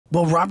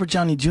Well, Robert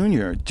Downey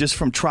Jr., just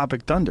from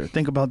Tropic Thunder.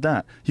 Think about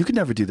that. You could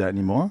never do that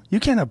anymore. You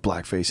can't have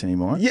blackface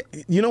anymore. Yeah,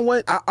 you know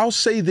what? I'll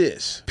say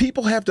this.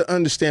 People have to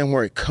understand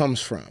where it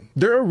comes from.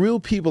 There are real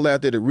people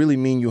out there that really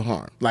mean you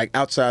harm, like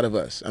outside of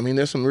us. I mean,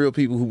 there's some real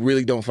people who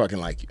really don't fucking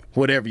like you,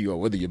 whatever you are,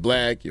 whether you're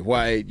black, you're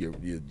white, you're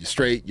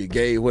straight, you're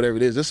gay, whatever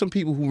it is. There's some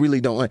people who really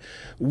don't like.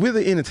 We're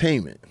the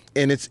entertainment,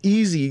 and it's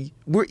easy.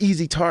 We're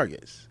easy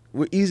targets.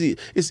 We're easy.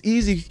 It's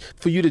easy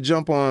for you to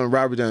jump on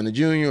Robert Downey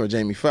Jr. or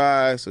Jamie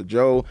Foxx or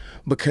Joe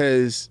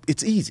because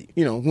it's easy.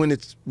 You know, when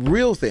it's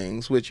real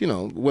things, which, you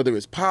know, whether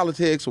it's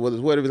politics or whether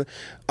it's whatever,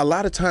 a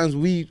lot of times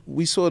we're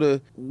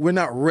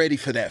not ready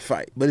for that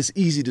fight. But it's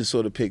easy to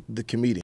sort of pick the comedian.